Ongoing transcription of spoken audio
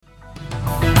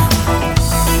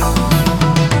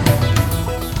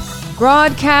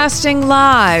Broadcasting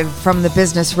live from the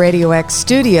Business RadioX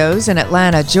studios in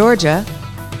Atlanta, Georgia,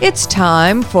 it's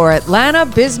time for Atlanta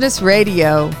Business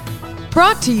Radio.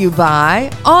 Brought to you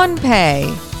by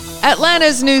OnPay,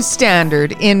 Atlanta's new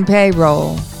standard in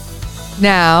payroll.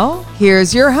 Now,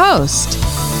 here's your host.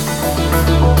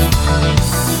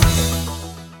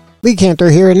 Lee Cantor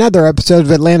here, another episode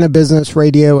of Atlanta Business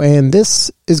Radio, and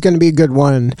this is going to be a good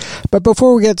one. But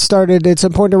before we get started, it's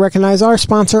important to recognize our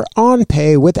sponsor,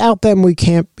 OnPay. Without them, we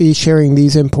can't be sharing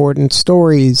these important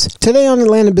stories. Today on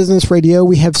Atlanta Business Radio,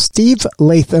 we have Steve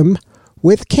Latham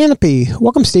with Canopy.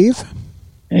 Welcome, Steve.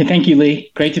 Hey, thank you,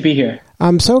 Lee. Great to be here.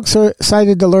 I'm so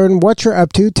excited to learn what you're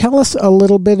up to. Tell us a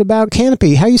little bit about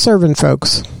Canopy. How you serving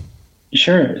folks?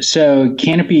 Sure. So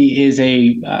Canopy is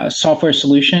a software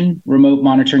solution, remote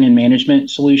monitoring and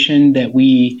management solution that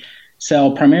we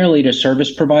sell primarily to service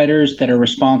providers that are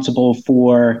responsible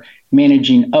for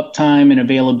managing uptime and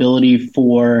availability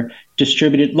for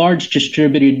large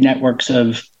distributed networks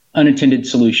of unattended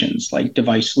solutions, like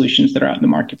device solutions that are out in the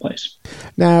marketplace.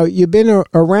 Now, you've been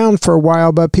around for a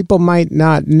while, but people might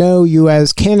not know you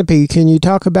as Canopy. Can you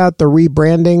talk about the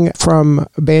rebranding from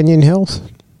Banyan Hills?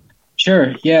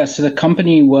 Sure. Yeah. So the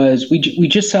company we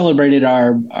just celebrated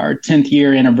our 10th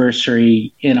year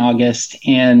anniversary in August.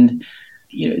 And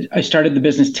I started the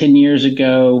business 10 years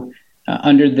ago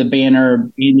under the banner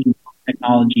Banyan Hills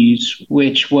Technologies,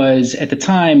 which was, at the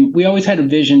time, we always had a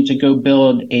vision to go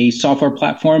build a software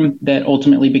platform that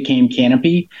ultimately became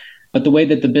Canopy. But the way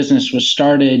that the business was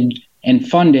started and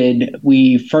funded,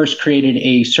 we first created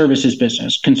a services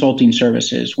business, consulting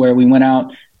services, where we went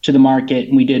out to the market,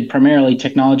 and we did primarily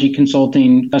technology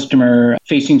consulting,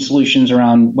 customer-facing solutions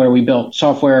around where we built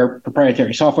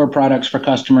proprietary software products for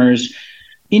customers,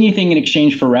 anything in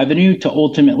exchange for revenue to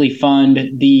ultimately fund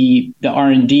the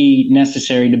R&D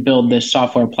necessary to build this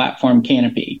software platform,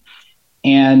 Canopy.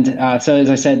 And so, as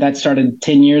I said, that started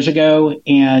 10 years ago,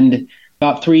 and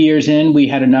about 3 years in, we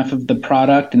had enough of the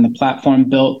product and the platform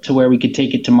built to where we could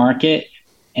take it to market.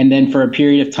 And then for a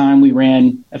period of time, we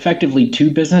ran effectively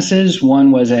two businesses.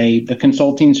 One was the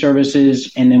consulting services,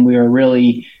 and then we were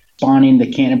really spawning the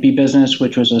Canopy business,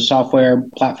 which was a software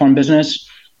platform business.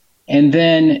 And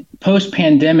then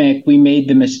post-pandemic, we made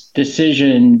the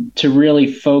decision to really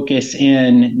focus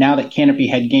in, now that Canopy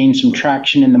had gained some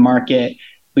traction in the market,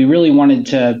 we really wanted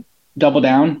to double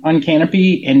down on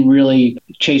Canopy and really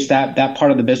chase that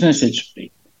part of the business. It's a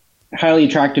highly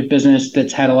attractive business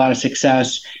that's had a lot of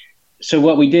success. So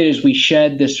what we did is we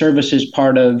shed the services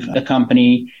part of the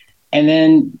company, and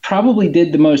then probably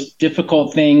did the most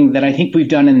difficult thing that I think we've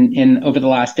done in over the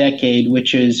last decade,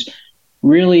 which is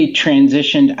really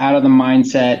transitioned out of the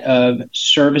mindset of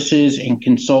services and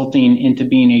consulting into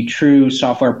being a true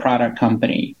software product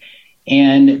company.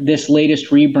 And this latest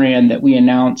rebrand that we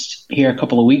announced here a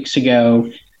couple of weeks ago,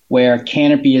 where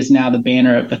Canopy is now the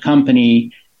banner of the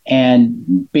company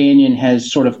and Banyan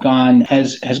has sort of gone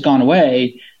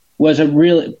away, was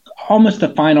almost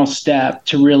the final step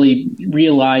to really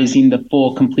realizing the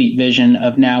full, complete vision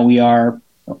of now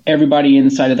everybody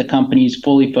inside of the company is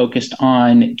fully focused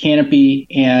on Canopy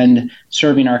and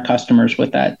serving our customers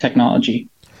with that technology.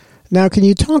 Now, can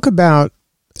you talk about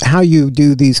how you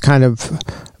do these kind of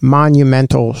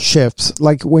monumental shifts?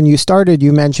 Like when you started,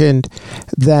 you mentioned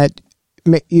that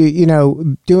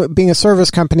being a service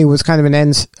company was kind of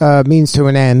an means to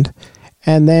an end.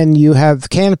 And then you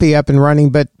have Canopy up and running,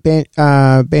 but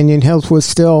Banyan Hills was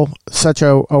still such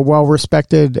a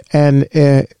well-respected and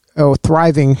a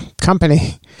thriving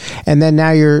company. And then now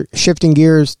you're shifting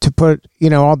gears to put,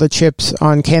 all the chips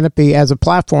on Canopy as a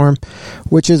platform,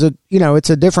 which is it's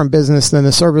a different business than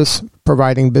a service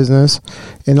providing business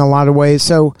in a lot of ways.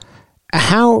 So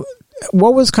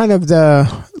what was kind of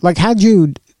how'd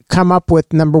you come up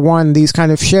with, number one, these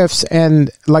kind of shifts? And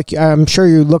I'm sure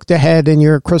you looked ahead in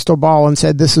your crystal ball and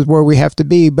said, this is where we have to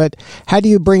be. But how do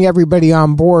you bring everybody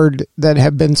on board that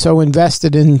have been so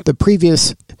invested in the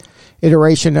previous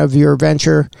iteration of your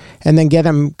venture and then get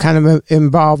them kind of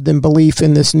involved in belief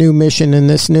in this new mission and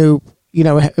this new,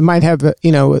 it might have,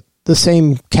 the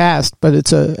same cast, but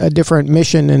it's a different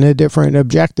mission and a different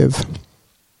objective?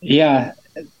 Yeah.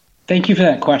 Thank you for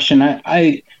that question.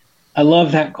 I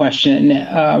love that question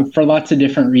for lots of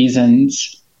different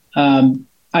reasons.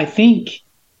 I think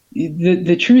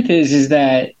the truth is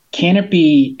that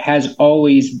Canopy has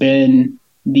always been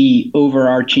the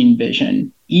overarching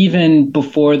vision. Even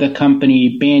before the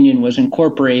company Banyan was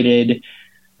incorporated,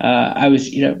 I was,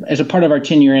 as a part of our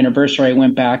 10-year anniversary, I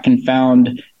went back and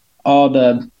found all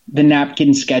the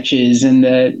napkin sketches and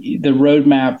the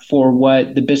roadmap for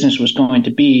what the business was going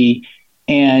to be.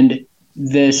 And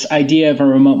this idea of a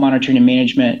remote monitoring and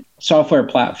management software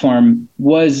platform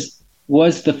was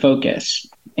the focus.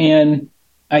 And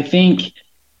I think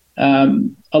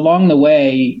along the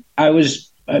way,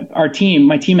 my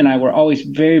team and I were always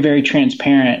very, very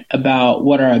transparent about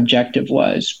what our objective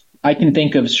was. I can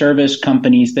think of service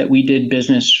companies that we did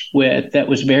business with that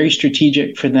was very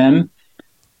strategic for them.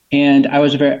 And I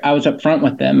was upfront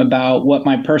with them about what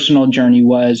my personal journey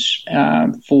was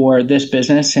for this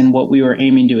business and what we were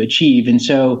aiming to achieve. And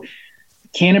so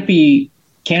Canopy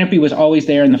was always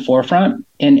there in the forefront,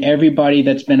 and everybody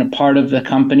that's been a part of the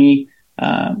company,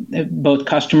 both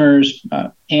customers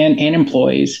and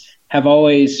employees,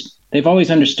 they've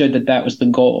always understood that was the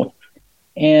goal.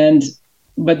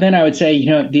 But then I would say,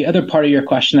 the other part of your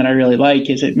question that I really like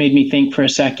is it made me think for a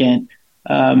second,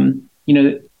 how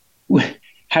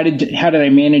did I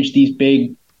manage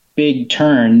these big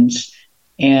turns?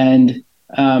 And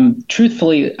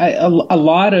truthfully, a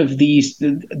lot of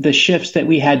the shifts that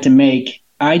we had to make,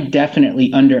 I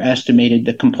definitely underestimated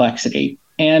the complexity.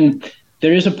 And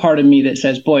there is a part of me that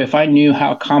says, boy, if I knew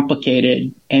how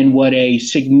complicated and what a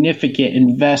significant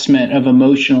investment of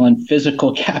emotional and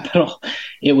physical capital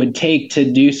it would take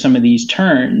to do some of these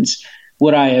turns,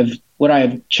 would I have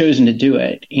chosen to do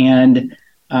it? And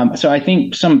so I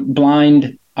think some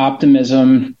blind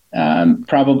optimism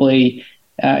probably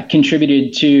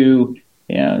contributed to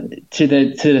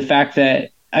the fact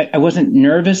that I wasn't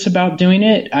nervous about doing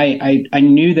it. I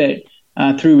knew that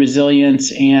through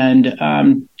resilience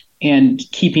and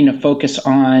keeping a focus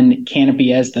on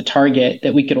Canopy as the target,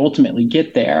 that we could ultimately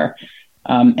get there.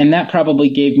 And that probably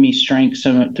gave me strength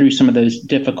through some of those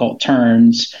difficult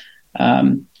turns.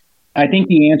 I think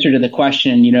the answer to the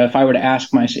question, if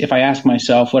I ask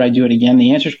myself, would I do it again?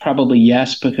 The answer is probably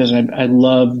yes, because I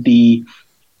love the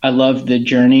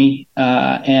journey,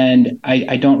 and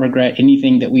I don't regret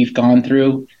anything that we've gone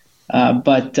through.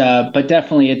 But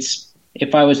definitely,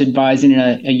 if I was advising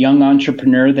a young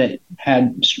entrepreneur that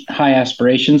had high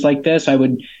aspirations like this, I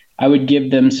would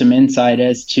give them some insight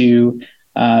as to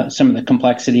some of the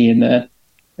complexity and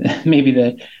maybe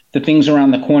the things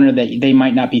around the corner that they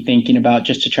might not be thinking about,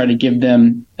 just to try to give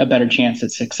them a better chance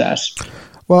at success.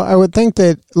 Well, I would think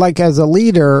that, like, as a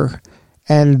leader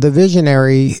and the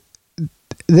visionary,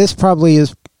 this probably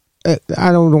is,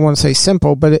 I don't want to say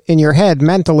simple, but in your head,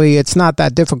 mentally, it's not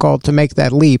that difficult to make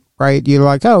that leap, right? You're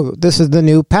like, oh, this is the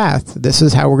new path. This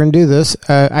is how we're going to do this.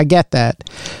 I get that.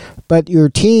 But your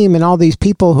team and all these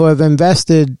people who have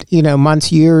invested,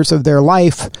 months, years of their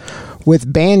life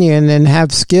with Banyan and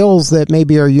have skills that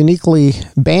maybe are uniquely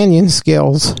Banyan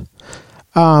skills,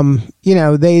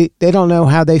 they don't know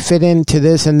how they fit into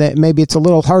this, and that maybe it's a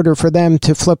little harder for them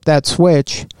to flip that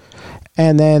switch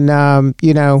and then,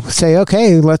 say,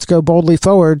 okay, let's go boldly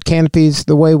forward. Canopy's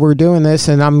the way we're doing this,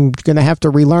 and I'm going to have to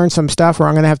relearn some stuff, or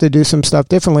I'm going to have to do some stuff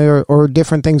differently, or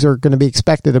different things are going to be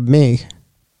expected of me.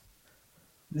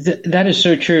 That is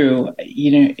so true.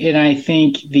 And I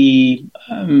think the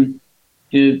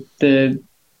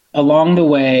along the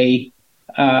way,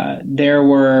 there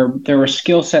were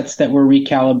skill sets that were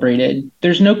recalibrated.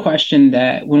 There's no question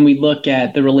that when we look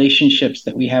at the relationships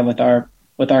that we have with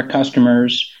our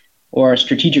customers or our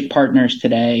strategic partners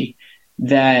today,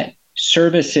 that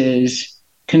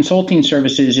consulting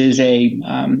services is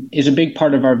a big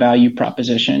part of our value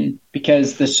proposition,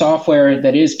 because the software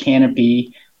that is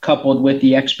Canopy, coupled with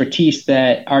the expertise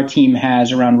that our team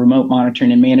has around remote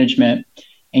monitoring and management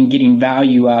and getting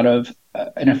value out of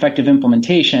an effective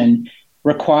implementation,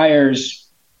 requires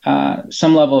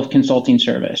some level of consulting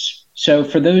service. So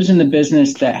for those in the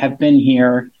business that have been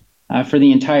here for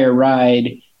the entire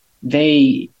ride,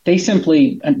 they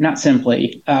simply, not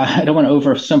simply, I don't want to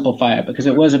oversimplify it because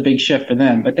it was a big shift for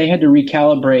them, but they had to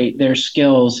recalibrate their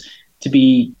skills to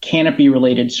be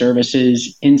Canopy-related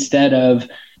services instead of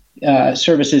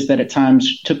services that at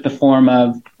times took the form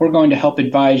of, we're going to help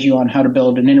advise you on how to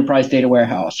build an enterprise data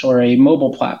warehouse or a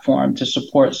mobile platform to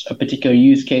support a particular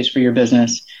use case for your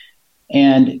business.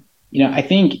 And, I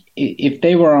think if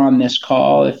they were on this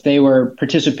call, if they were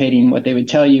participating, what they would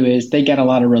tell you is they got a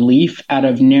lot of relief out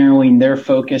of narrowing their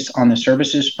focus on the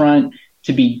services front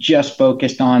to be just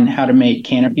focused on how to make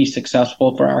Canopy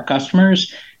successful for our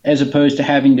customers, as opposed to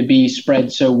having to be spread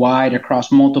so wide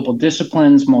across multiple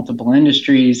disciplines, multiple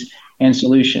industries, and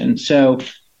solutions. So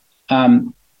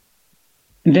then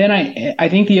I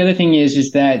think the other thing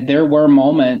is that there were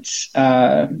moments,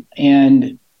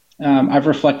 and I've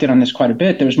reflected on this quite a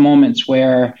bit. There's moments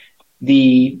where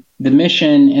the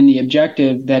mission and the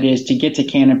objective that is to get to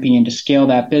Canopy and to scale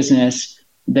that business,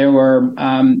 there were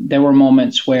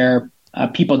moments where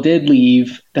people did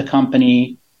leave the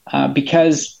company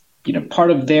because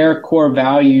part of their core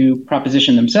value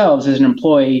proposition themselves as an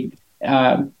employee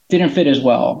didn't fit as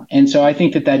well. And so I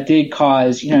think that did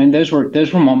cause, and those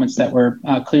were moments that were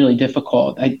clearly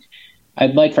difficult.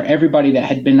 I'd like for everybody that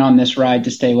had been on this ride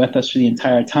to stay with us for the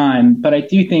entire time. But I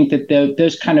do think that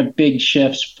those kind of big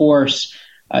shifts force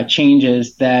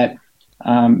changes that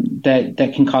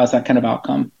can cause that kind of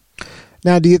outcome.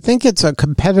 Now, do you think it's a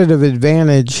competitive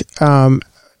advantage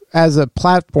as a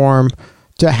platform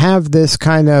to have this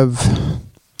kind of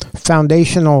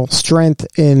foundational strength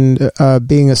in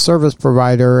being a service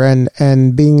provider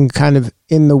and being kind of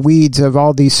in the weeds of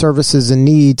all these services and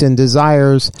needs and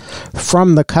desires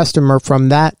from the customer from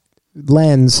that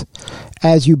lens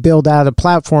as you build out a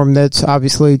platform that's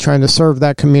obviously trying to serve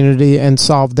that community and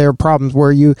solve their problems,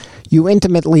 where you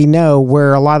intimately know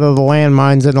where a lot of the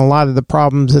landmines and a lot of the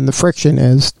problems and the friction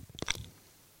is?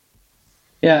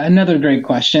 Yeah, another great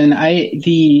question.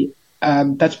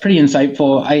 That's pretty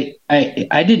insightful.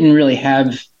 I didn't really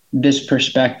have this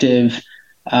perspective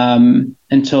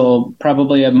until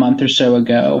probably a month or so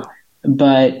ago,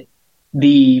 but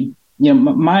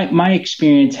my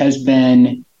experience has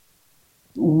been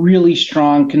really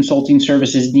strong consulting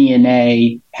services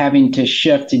DNA, having to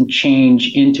shift and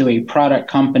change into a product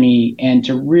company and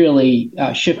to really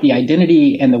shift the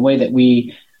identity and the way that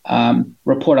we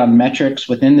report on metrics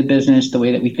within the business, the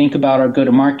way that we think about our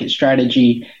go-to-market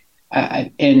strategy.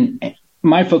 And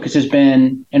my focus has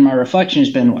been, and my reflection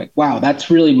has been like, wow,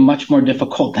 that's really much more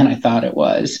difficult than I thought it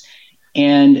was.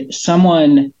 And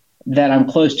someone that I'm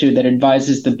close to that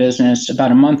advises the business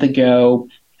about a month ago,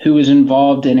 who was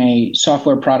involved in a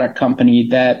software product company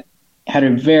that had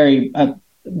a very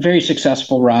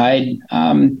successful ride.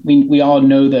 We all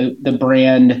know the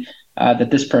brand that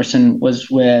this person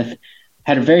was with,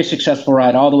 had a very successful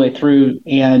ride all the way through.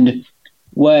 And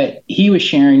what he was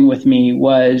sharing with me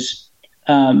was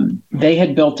they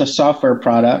had built a software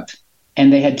product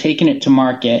and they had taken it to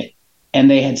market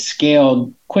and they had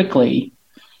scaled quickly,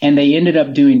 and they ended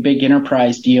up doing big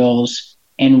enterprise deals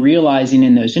and realizing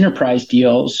in those enterprise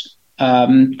deals,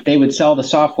 they would sell the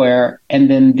software, and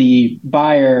then the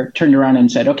buyer turned around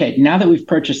and said, okay, now that we've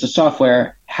purchased the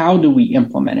software, how do we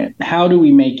implement it? How do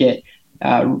we make it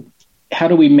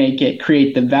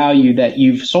create the value that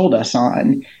you've sold us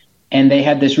on? And they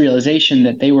had this realization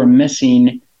that they were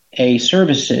missing a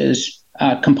services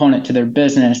component to their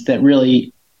business that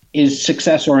really is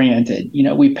success oriented.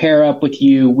 We pair up with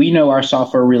you. We know our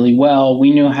software really well.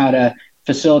 We know how to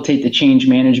facilitate the change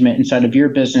management inside of your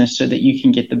business so that you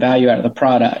can get the value out of the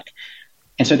product.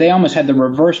 And so they almost had the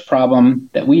reverse problem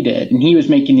that we did. And he was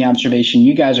making the observation,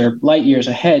 you guys are light years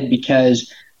ahead,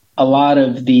 because a lot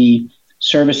of the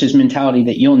services mentality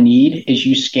that you'll need as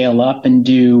you scale up and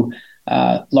do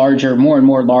more and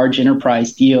more large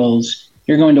enterprise deals,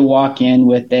 you're going to walk in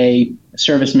with a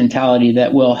service mentality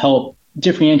that will help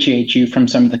differentiate you from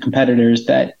some of the competitors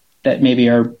that maybe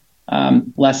are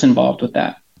less involved with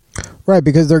that. Right,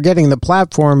 because they're getting the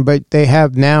platform, but they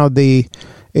have now the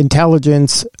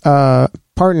intelligence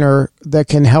partner that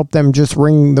can help them just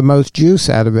wring the most juice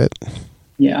out of it.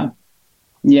 Yeah.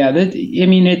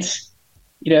 It's,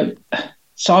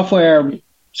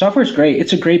 software's great.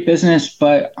 It's a great business,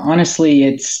 but honestly,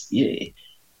 it's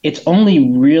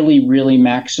only really, really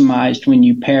maximized when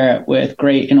you pair it with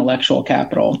great intellectual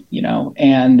capital,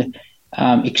 and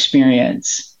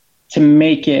experience to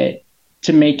make it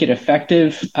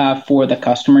effective for the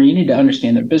customer. You need to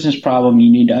understand their business problem.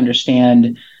 You need to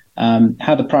understand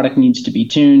how the product needs to be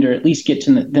tuned, or at least get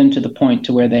them to the point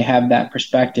to where they have that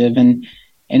perspective.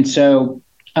 And so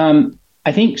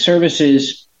I think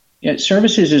services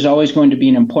is always going to be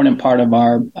an important part of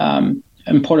our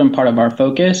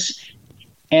focus.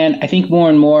 And I think more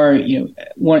and more,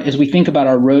 as we think about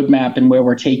our roadmap and where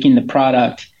we're taking the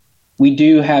product, we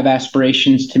do have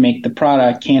aspirations to make the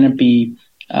product Canopy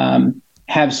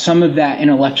have some of that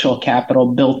intellectual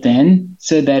capital built in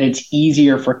so that it's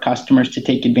easier for customers to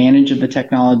take advantage of the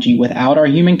technology without our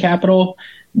human capital.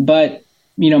 But,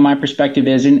 my perspective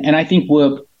is, and I think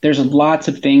there's lots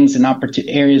of things and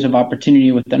areas of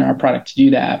opportunity within our product to do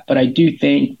that. But I do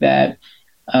think that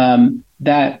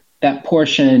that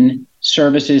portion,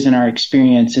 services and our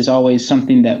experience, is always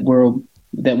something that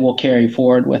we'll carry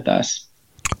forward with us.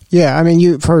 Yeah,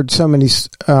 you've heard so many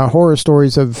horror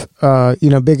stories of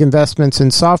big investments in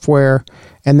software,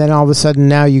 and then all of a sudden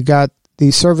now you got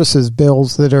these services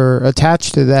bills that are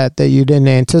attached to that you didn't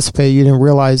anticipate. You didn't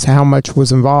realize how much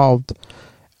was involved.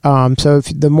 So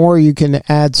the more you can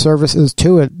add services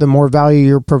to it, the more value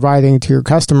you're providing to your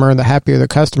customer, and the happier the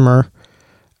customer,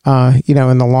 and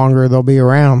the longer they'll be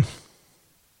around.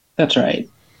 That's right.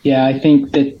 Yeah, I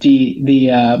think that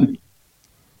the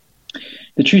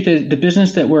the truth is the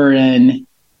business that we're in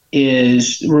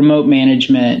is remote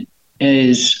management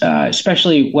is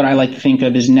especially what I like to think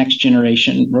of as next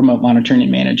generation remote monitoring and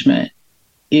management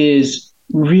is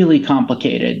really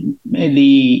complicated.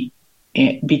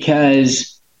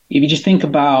 Because if you just think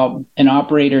about an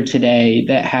operator today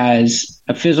that has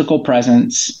a physical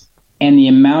presence and the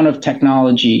amount of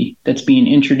technology that's being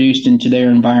introduced into their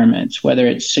environments, whether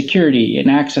it's security and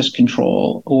access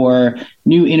control or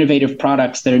new innovative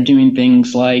products that are doing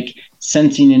things like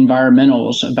sensing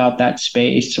environmentals about that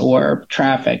space or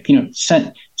traffic,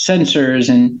 sensors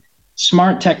and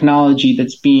smart technology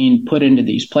that's being put into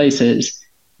these places.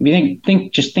 If you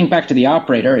think back to the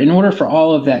operator, in order for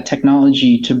all of that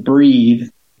technology to breathe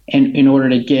and in order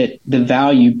to get the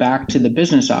value back to the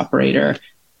business operator,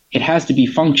 it has to be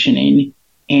functioning.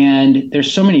 And there's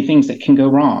so many things that can go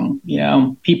wrong.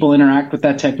 People interact with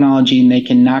that technology and they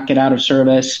can knock it out of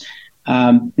service.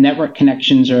 Network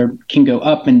connections can go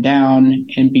up and down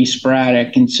and be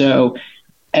sporadic. And so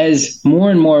as more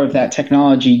and more of that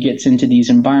technology gets into these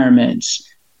environments,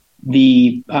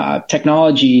 the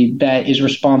technology that is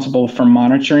responsible for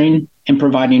monitoring and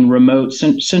providing remote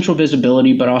central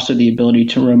visibility, but also the ability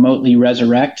to remotely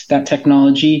resurrect that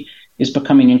technology is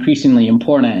becoming increasingly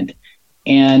important.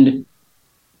 And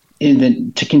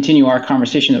to continue our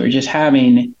conversation that we're just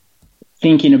having,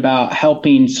 thinking about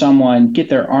helping someone get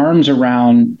their arms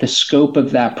around the scope of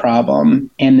that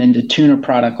problem and then to tune a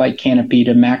product like Canopy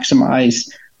to maximize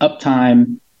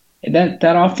uptime, that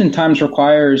oftentimes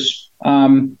requires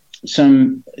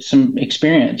some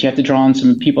experience. You have to draw on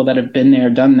some people that have been there,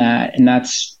 done that, and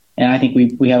I think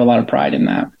we have a lot of pride in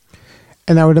that.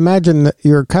 And I would imagine that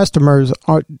your customers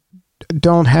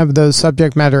don't have those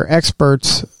subject matter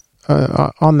experts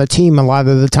on the team a lot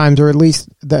of the times, or at least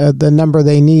the number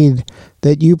they need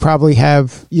that you probably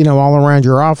have, all around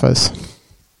your office.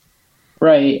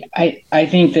 Right. I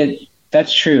think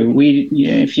that's true.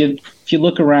 If you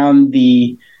look around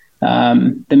the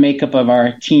makeup of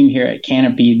our team here at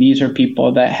Canopy, these are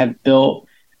people that have built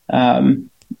some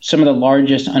of the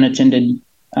largest unattended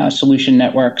solution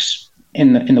networks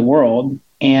in the world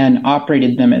and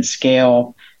operated them at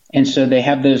scale. And so they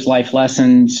have those life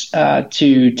lessons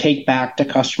to take back to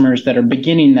customers that are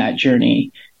beginning that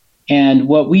journey. And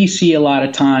what we see a lot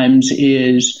of times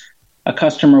is a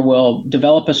customer will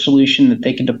develop a solution that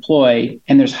they can deploy,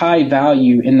 and there's high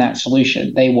value in that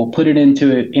solution. They will put it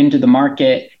into the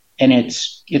market, and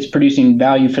it's producing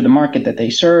value for the market that they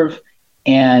serve.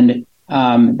 And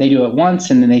they do it once,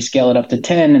 and then they scale it up to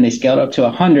 10, and they scale it up to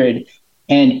 100.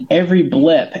 And every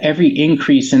blip, every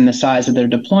increase in the size of their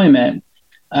deployment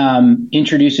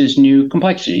introduces new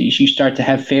complexities. You start to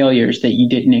have failures that you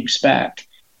didn't expect.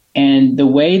 And the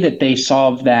way that they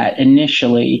solve that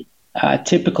initially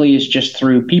typically is just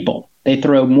through people. They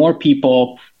throw more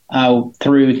people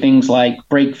through things like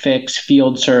break fix,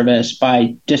 field service,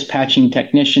 by dispatching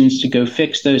technicians to go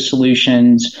fix those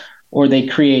solutions, or they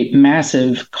create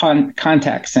massive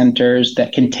contact centers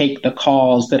that can take the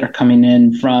calls that are coming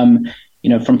in from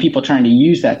people trying to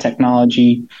use that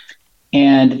technology.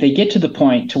 And they get to the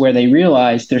point to where they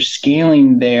realize they're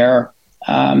scaling their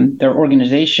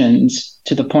organizations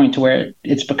to the point to where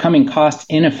it's becoming cost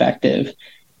ineffective.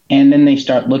 And then they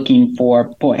start looking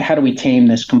for, how do we tame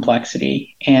this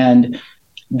complexity? And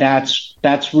that's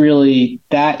really,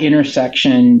 that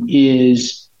intersection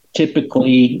is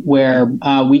typically where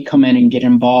we come in and get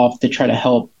involved to try to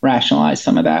help rationalize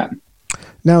some of that.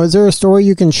 Now, is there a story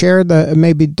you can share?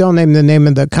 Maybe don't name the name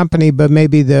of the company, but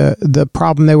maybe the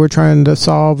problem they were trying to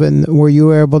solve, and were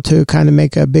you able to kind of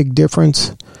make a big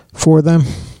difference for them?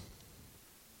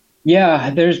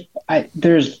 Yeah,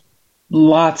 there's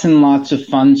lots and lots of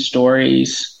fun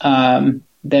stories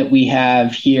that we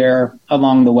have here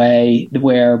along the way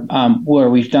where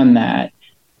we've done that.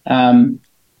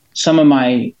 Some of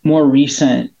my more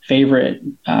recent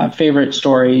favorite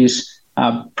stories.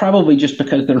 Probably just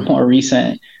because they're more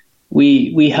recent,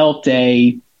 we helped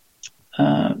a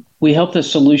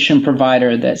solution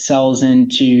provider that sells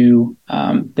into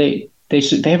they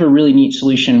have a really neat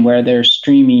solution where they're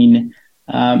streaming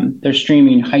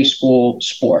high school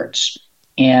sports,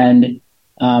 and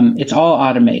it's all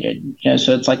automated.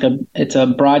 So it's a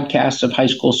broadcast of high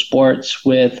school sports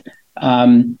with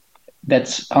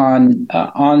that's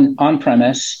on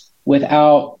premise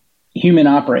without human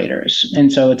operators.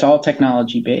 And so it's all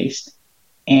technology based.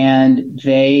 And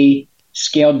they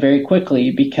scaled very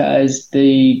quickly because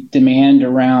the demand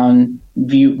around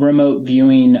remote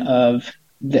viewing of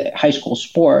the high school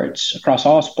sports across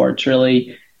all sports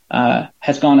really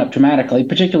has gone up dramatically,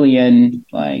 particularly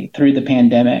through the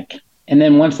pandemic. And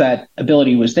then once that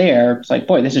ability was there, it's like,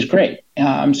 boy, this is great.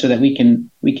 so that we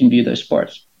can view those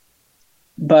sports.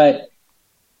 But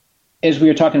as we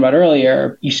were talking about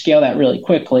earlier, you scale that really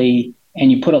quickly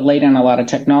and you lay down a lot of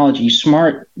technology,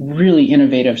 really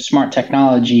innovative, smart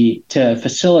technology to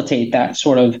facilitate that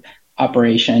sort of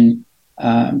operation.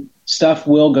 Stuff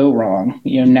will go wrong,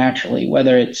 naturally,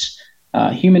 whether it's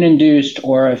human induced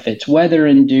or if it's weather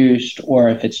induced or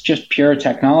if it's just pure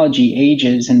technology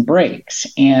ages and breaks.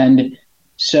 And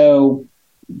so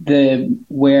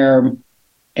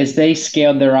as they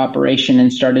scaled their operation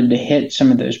and started to hit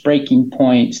some of those breaking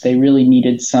points, they really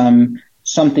needed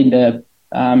something to,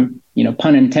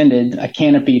 pun intended, a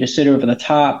canopy to sit over the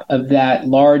top of that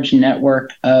large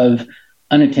network of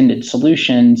unattended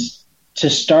solutions to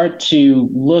start to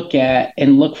look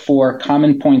for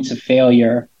common points of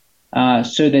failure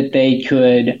so that they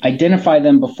could identify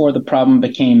them before the problem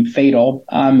became fatal,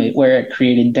 where it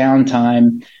created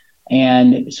downtime,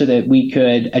 and so that we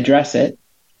could address it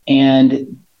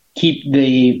and keep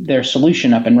their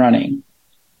solution up and running.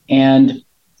 And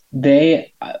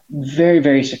they very,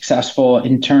 very successful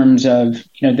in terms of,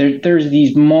 there's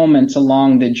these moments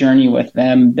along the journey with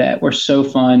them that were so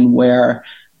fun where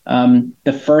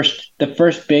the first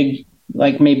big,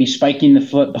 like maybe spiking the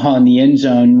football in the end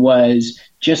zone, was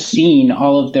just seeing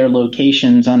all of their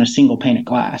locations on a single pane of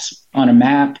glass on a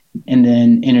map, and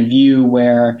then in a view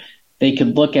where they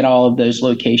could look at all of those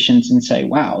locations and say,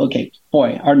 wow, okay,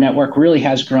 boy, our network really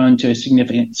has grown to a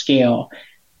significant scale.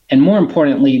 And more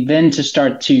importantly, then to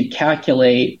start to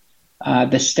calculate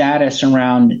the status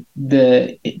around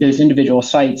those individual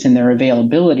sites and their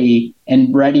availability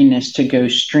and readiness to go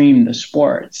stream the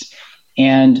sports.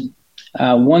 And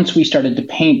once we started to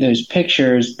paint those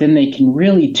pictures, then they can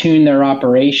really tune their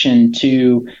operation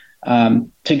to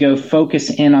go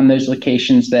focus in on those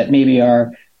locations that maybe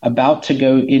are about to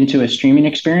go into a streaming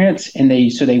experience, and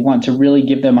they want to really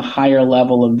give them a higher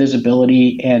level of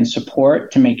visibility and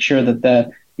support to make sure that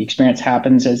the experience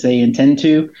happens as they intend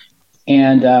to.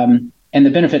 And the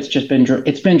benefits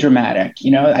it's been dramatic.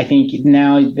 I think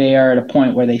now they are at a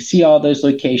point where they see all those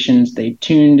locations, they've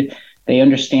tuned, they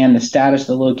understand the status of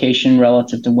the location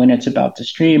relative to when it's about to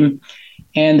stream,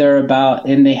 and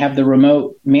they have the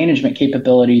remote management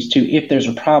capabilities to, if there's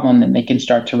a problem, then they can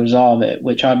start to resolve it,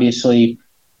 which obviously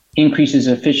increases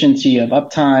efficiency of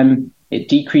uptime. It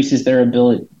decreases their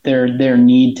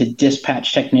need to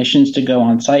dispatch technicians to go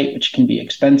on site, which can be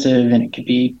expensive and it could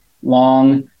be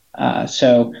long.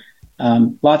 So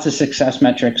lots of success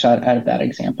metrics out of that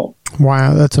example.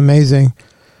 Wow, that's amazing.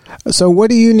 So what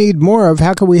do you need more of?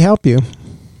 How can we help you?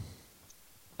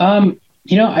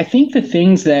 I think the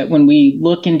things that when we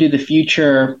look into the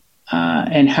future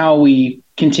and how we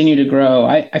continue to grow,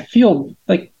 I feel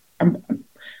like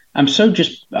I'm so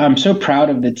proud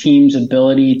of the team's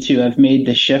ability to have made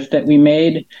the shift that we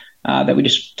made, that we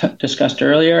just discussed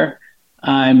earlier.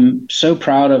 I'm so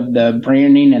proud of the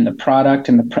branding and the product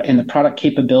and the product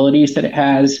capabilities that it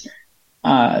has.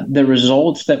 The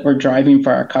results that we're driving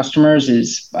for our customers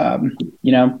is, I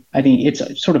think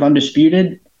it's sort of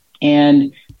undisputed.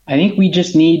 And I think we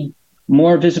just need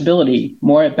more visibility,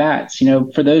 more at bats,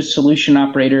 for those solution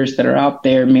operators that are out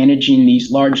there managing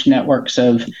these large networks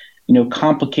of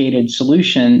complicated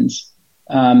solutions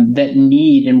that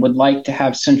need and would like to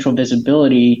have central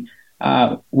visibility.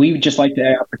 We would just like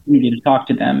the opportunity to talk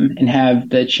to them and have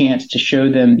the chance to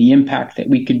show them the impact that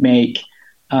we could make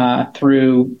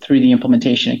through the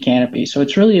implementation of Canopy. So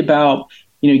it's really about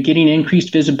getting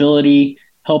increased visibility,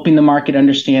 helping the market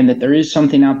understand that there is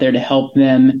something out there to help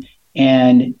them,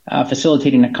 and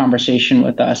facilitating a conversation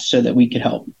with us so that we could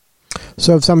help.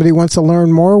 So if somebody wants to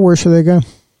learn more, where should they go?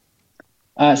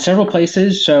 Several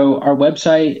places. So our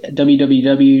website,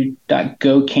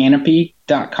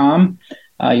 www.gocanopy.com.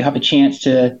 You'll have a chance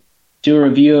to do a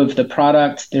review of the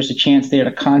product. There's a chance there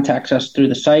to contact us through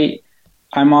the site.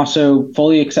 I'm also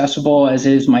fully accessible, as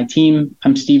is my team.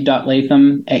 I'm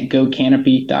Steve.Latham at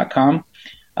gocanopy.com.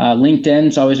 LinkedIn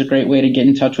is always a great way to get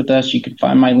in touch with us. You can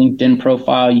find my LinkedIn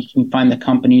profile. You can find the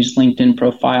company's LinkedIn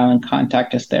profile and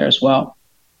contact us there as well.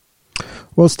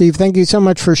 Well, Steve, thank you so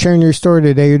much for sharing your story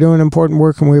today. You're doing important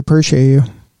work, and we appreciate you.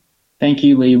 Thank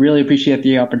you, Lee. Really appreciate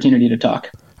the opportunity to talk.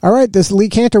 All right, this is Lee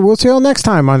Cantor. We'll see you all next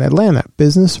time on Atlanta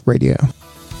Business Radio.